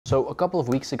So a couple of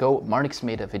weeks ago, Marnix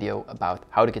made a video about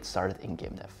how to get started in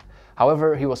game dev.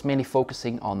 However, he was mainly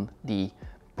focusing on the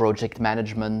project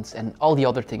management and all the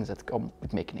other things that come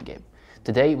with making a game.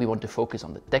 Today, we want to focus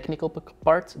on the technical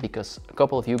part because a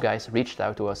couple of you guys reached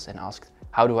out to us and asked,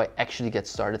 how do I actually get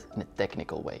started in a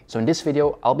technical way? So in this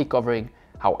video, I'll be covering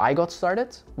how I got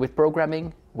started with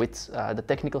programming, with the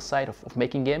technical side of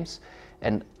making games,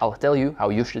 and I'll tell you how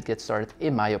you should get started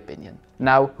in my opinion.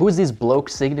 Now, who's this bloke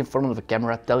sitting in front of a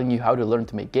camera telling you how to learn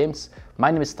to make games?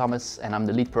 My name is Thomas and I'm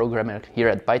the lead programmer here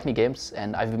at Bite Me Games,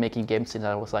 and I've been making games since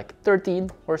I was like 13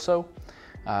 or so.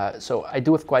 So I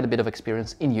do have quite a bit of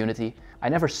experience in Unity. I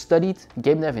never studied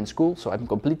game dev in school, so I'm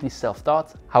completely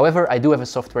self-taught. However, I do have a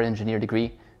software engineer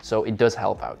degree, so it does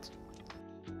help out.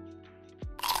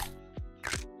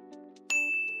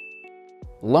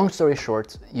 Long story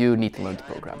short, you need to learn to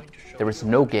program. There is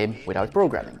no game without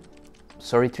programming.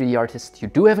 Sorry 3D artist, you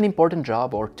do have an important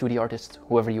job, or 2D artist,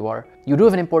 whoever you are. You do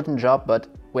have an important job, but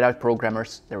without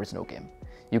programmers, there is no game.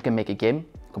 You can make a game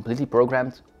completely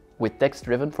programmed with text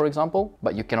driven, for example,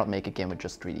 but you cannot make a game with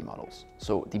just 3D models.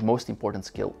 So the most important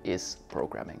skill is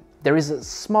programming. There is a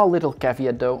small little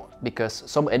caveat though, because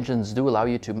some engines do allow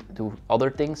you to do other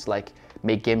things like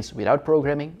make games without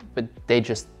programming, but they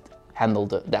just handle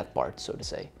that part, so to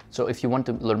say. So if you want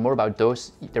to learn more about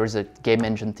those, there is a game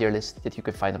engine tier list that you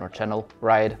can find on our channel.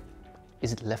 Right,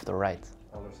 is it left or right?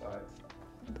 Other side.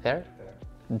 There?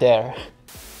 There.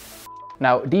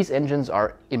 Now, these engines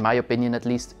are, in my opinion at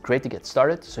least, great to get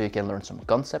started, so you can learn some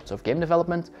concepts of game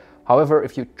development. However,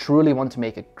 if you truly want to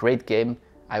make a great game,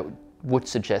 I would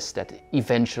suggest that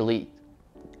eventually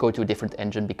go to a different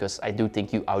engine, because I do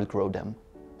think you outgrow them.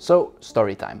 So,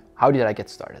 story time. How did I get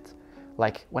started?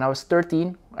 Like, when I was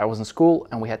 13, I was in school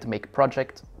and we had to make a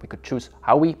project. We could choose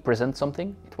how we present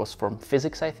something. It was from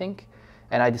physics, I think.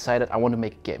 And I decided I want to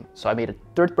make a game. So I made a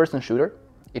third-person shooter.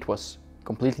 It was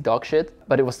completely dog shit,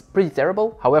 but it was pretty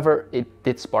terrible. However, it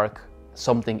did spark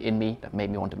something in me that made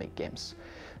me want to make games.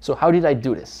 So how did I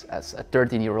do this as a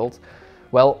 13-year-old?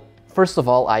 Well, first of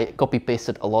all, I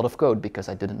copy-pasted a lot of code because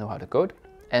I didn't know how to code.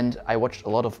 And I watched a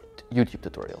lot of YouTube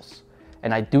tutorials.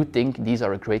 And I do think these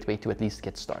are a great way to at least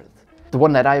get started. The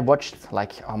one that I watched,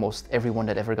 like almost everyone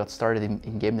that ever got started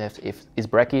in game dev, is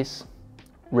Brackeys.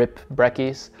 RIP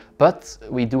Brackeys. But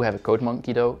we do have a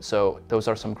CodeMonkey though, so those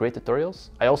are some great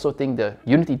tutorials. I also think the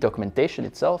Unity documentation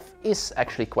itself is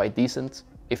actually quite decent,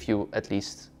 if you at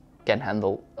least can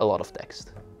handle a lot of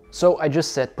text. So I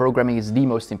just said programming is the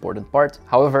most important part.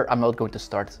 However, I'm not going to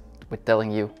start with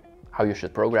telling you how you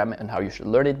should program and how you should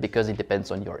learn it, because it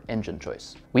depends on your engine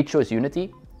choice. We chose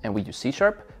Unity and we use C#.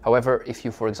 However, if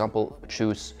you, for example,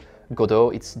 choose Godot,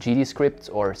 it's GDScript,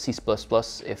 or C++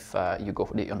 if you go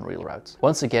for the Unreal route.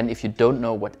 Once again, if you don't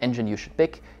know what engine you should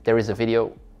pick, there is a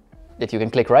video that you can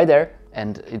click right there,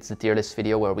 and it's the tier list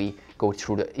video where we go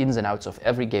through the ins and outs of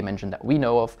every game engine that we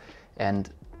know of, and,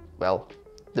 well,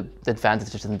 the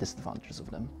advantages and disadvantages of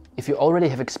them. If you already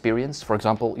have experience, for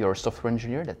example, you're a software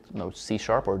engineer that knows C#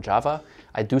 or Java,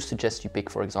 I do suggest you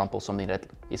pick, for example, something that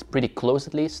is pretty close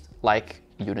at least, like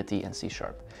Unity and C#.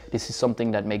 This is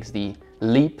something that makes the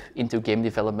leap into game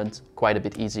development quite a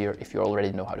bit easier if you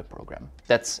already know how to program.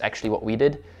 That's actually what we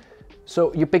did.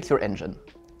 So you picked your engine.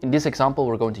 In this example,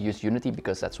 we're going to use Unity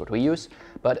because that's what we use,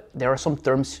 but there are some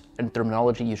terms and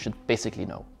terminology you should basically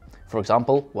know. For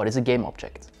example, what is a game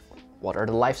object? What are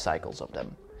the life cycles of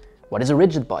them? What is a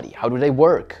rigid body? How do they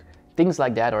work? Things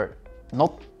like that are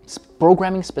not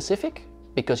programming specific,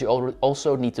 because you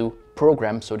also need to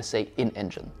program, so to say, in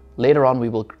engine. Later on, we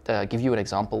will give you an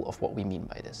example of what we mean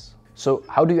by this. So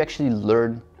how do you actually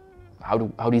learn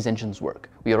how these engines work?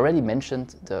 We already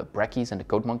mentioned the Brackeys and the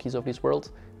CodeMonkeys of this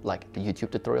world, like the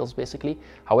YouTube tutorials basically.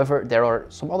 However, there are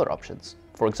some other options.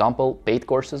 For example, paid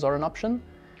courses are an option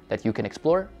that you can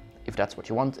explore. If that's what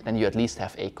you want, then you at least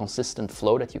have a consistent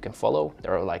flow that you can follow.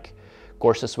 There are like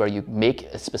courses where you make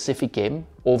a specific game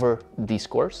over these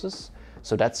courses.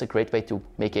 So that's a great way to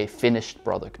make a finished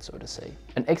product, so to say.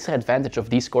 An extra advantage of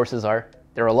these courses are,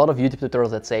 there are a lot of YouTube tutorials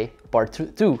that say part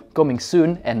 2 coming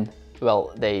soon, and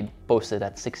well, they posted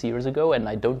that 6 years ago, and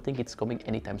I don't think it's coming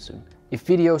anytime soon. If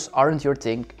videos aren't your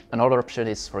thing, another option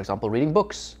is, for example, reading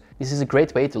books. This is a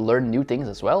great way to learn new things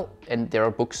as well, and there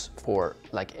are books for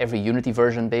like every Unity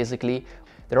version basically.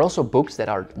 There are also books that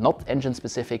are not engine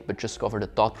specific, but just cover the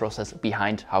thought process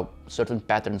behind how certain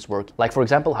patterns work. Like, for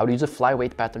example, how to use a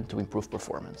flyweight pattern to improve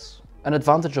performance. An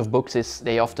advantage of books is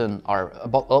they often are a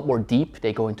lot more deep,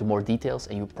 they go into more details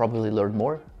and you probably learn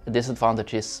more. A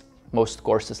disadvantage is most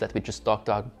courses that we just talked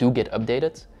about do get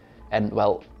updated, and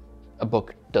well, a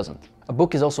book doesn't. A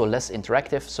book is also less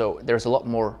interactive, so there's a lot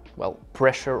more, well,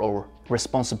 pressure or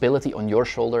responsibility on your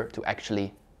shoulder to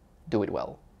actually do it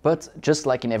well. But just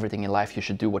like in everything in life, you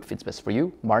should do what fits best for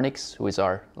you. Marnix, who is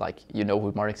our, you know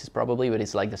who Marnix is probably, but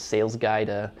he's like the sales guy,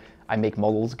 the I make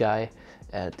models guy,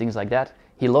 things like that.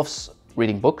 He loves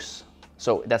reading books,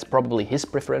 so that's probably his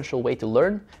preferential way to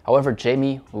learn. However,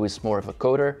 Jamie, who is more of a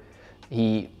coder,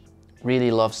 he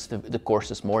really loves the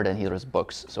courses more than he does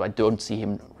books. So I don't see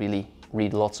him really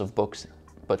read lots of books,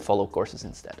 but follow courses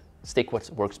instead. Stick what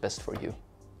works best for you.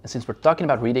 And since we're talking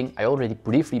about reading, I already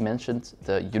briefly mentioned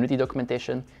the Unity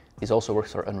documentation. This also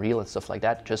works for Unreal and stuff like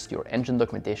that. Just your engine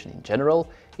documentation in general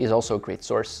is also a great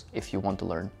source if you want to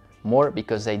learn more,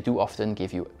 because they do often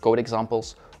give you code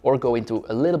examples or go into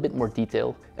a little bit more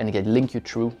detail and they link you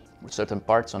through certain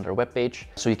parts on their webpage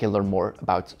so you can learn more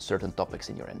about certain topics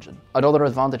in your engine. Another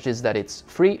advantage is that it's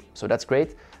free, so that's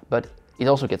great, but it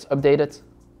also gets updated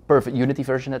per Unity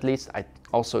version at least. I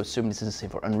also assume this is the same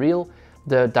for Unreal.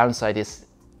 The downside is,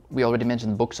 we already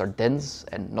mentioned books are dense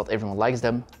and not everyone likes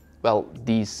them. Well,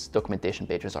 these documentation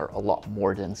pages are a lot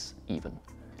more dense even.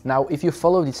 Now, if you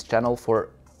follow this channel for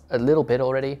a little bit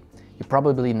already, you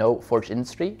probably know Forge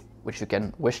Industry, which you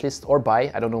can wishlist or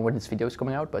buy. I don't know when this video is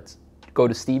coming out, but go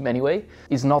to Steam anyway.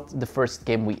 Is not the first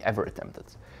game we ever attempted.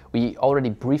 We already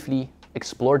briefly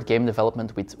explored game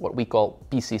development with what we call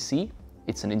PCC.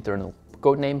 It's an internal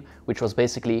code name, which was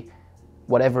basically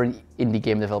whatever indie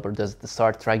game developer does at the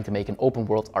start, trying to make an open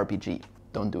world RPG.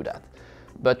 Don't do that.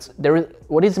 But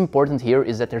what is important here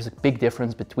is that there's a big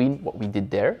difference between what we did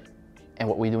there and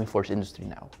what we do in Forge Industry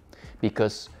now.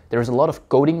 Because there's a lot of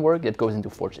coding work that goes into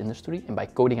Forge Industry, and by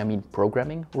coding I mean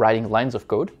programming, writing lines of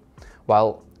code,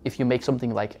 while if you make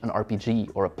something like an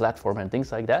RPG or a platform and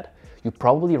things like that, you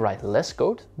probably write less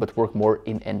code, but work more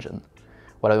in engine.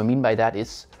 What I mean by that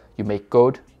is you make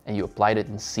code and you apply it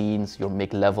in scenes, you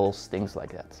make levels, things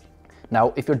like that.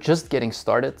 Now, if you're just getting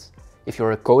started, if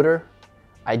you're a coder,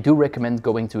 I do recommend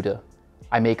going to the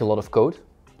I make a lot of code,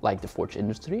 like the Forge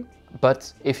Industry.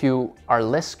 But if you are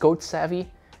less code savvy,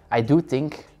 I do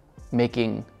think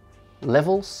making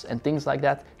levels and things like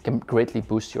that can greatly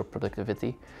boost your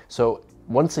productivity. So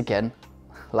once again,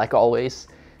 like always,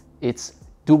 it's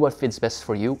do what fits best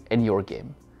for you and your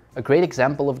game. A great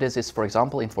example of this is, for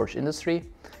example, in Forge Industry,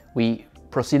 we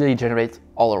procedurally generate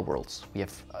all our worlds.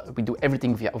 We do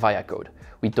everything via code.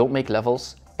 We don't make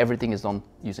levels, everything is done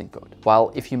using code.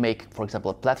 While if you make, for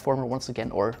example, a platformer once again,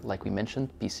 or like we mentioned,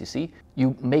 PCC,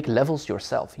 you make levels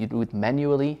yourself. You do it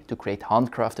manually to create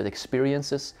handcrafted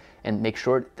experiences and make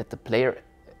sure that the player,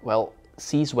 well,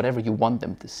 sees whatever you want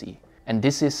them to see. And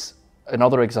this is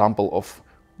another example of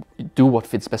do what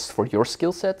fits best for your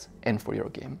skill set and for your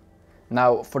game.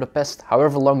 Now, for the past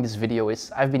however long this video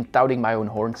is, I've been touting my own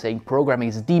horn saying programming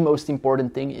is the most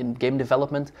important thing in game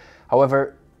development.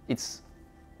 However, it's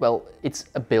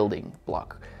a building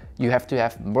block. You have to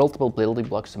have multiple building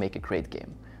blocks to make a great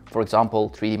game. For example,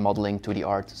 3D modeling, 2D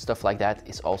art, stuff like that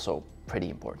is also pretty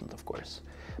important, of course.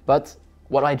 But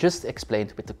what I just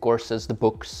explained with the courses, the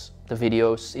books, the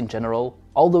videos in general,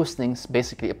 all those things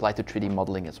basically apply to 3D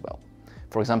modeling as well.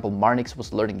 For example, Marnix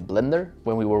was learning Blender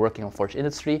when we were working on Forge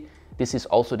Industry. This is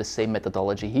also the same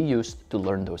methodology he used to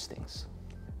learn those things.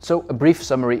 So a brief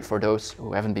summary for those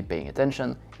who haven't been paying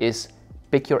attention is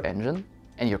pick your engine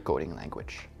and your coding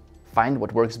language. Find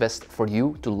what works best for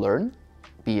you to learn,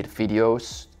 be it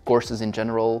videos, courses in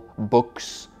general,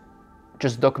 books,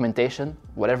 just documentation,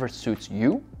 whatever suits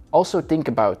you. Also think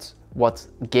about what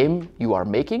game you are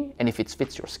making and if it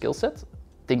fits your skill set.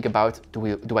 Think about,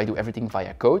 do I do everything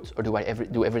via code or do I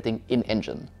do everything in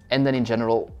engine? And then in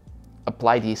general,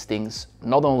 apply these things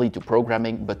not only to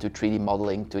programming, but to 3D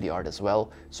modeling, to the art as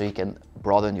well, so you can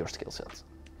broaden your skill set.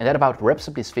 And that about wraps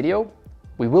up this video.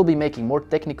 We will be making more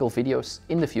technical videos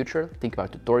in the future. Think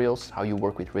about tutorials, how you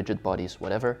work with rigid bodies,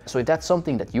 whatever. So if that's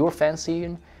something that you're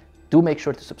fancying, do make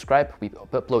sure to subscribe. We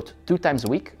upload 2 times a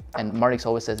week, and Marnix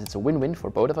always says it's a win-win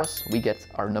for both of us. We get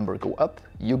our number go up,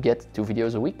 you get 2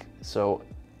 videos a week. So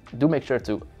do make sure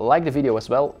to like the video as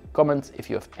well, comment if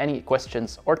you have any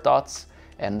questions or thoughts,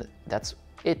 and that's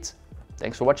it.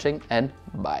 Thanks for watching and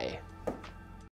bye.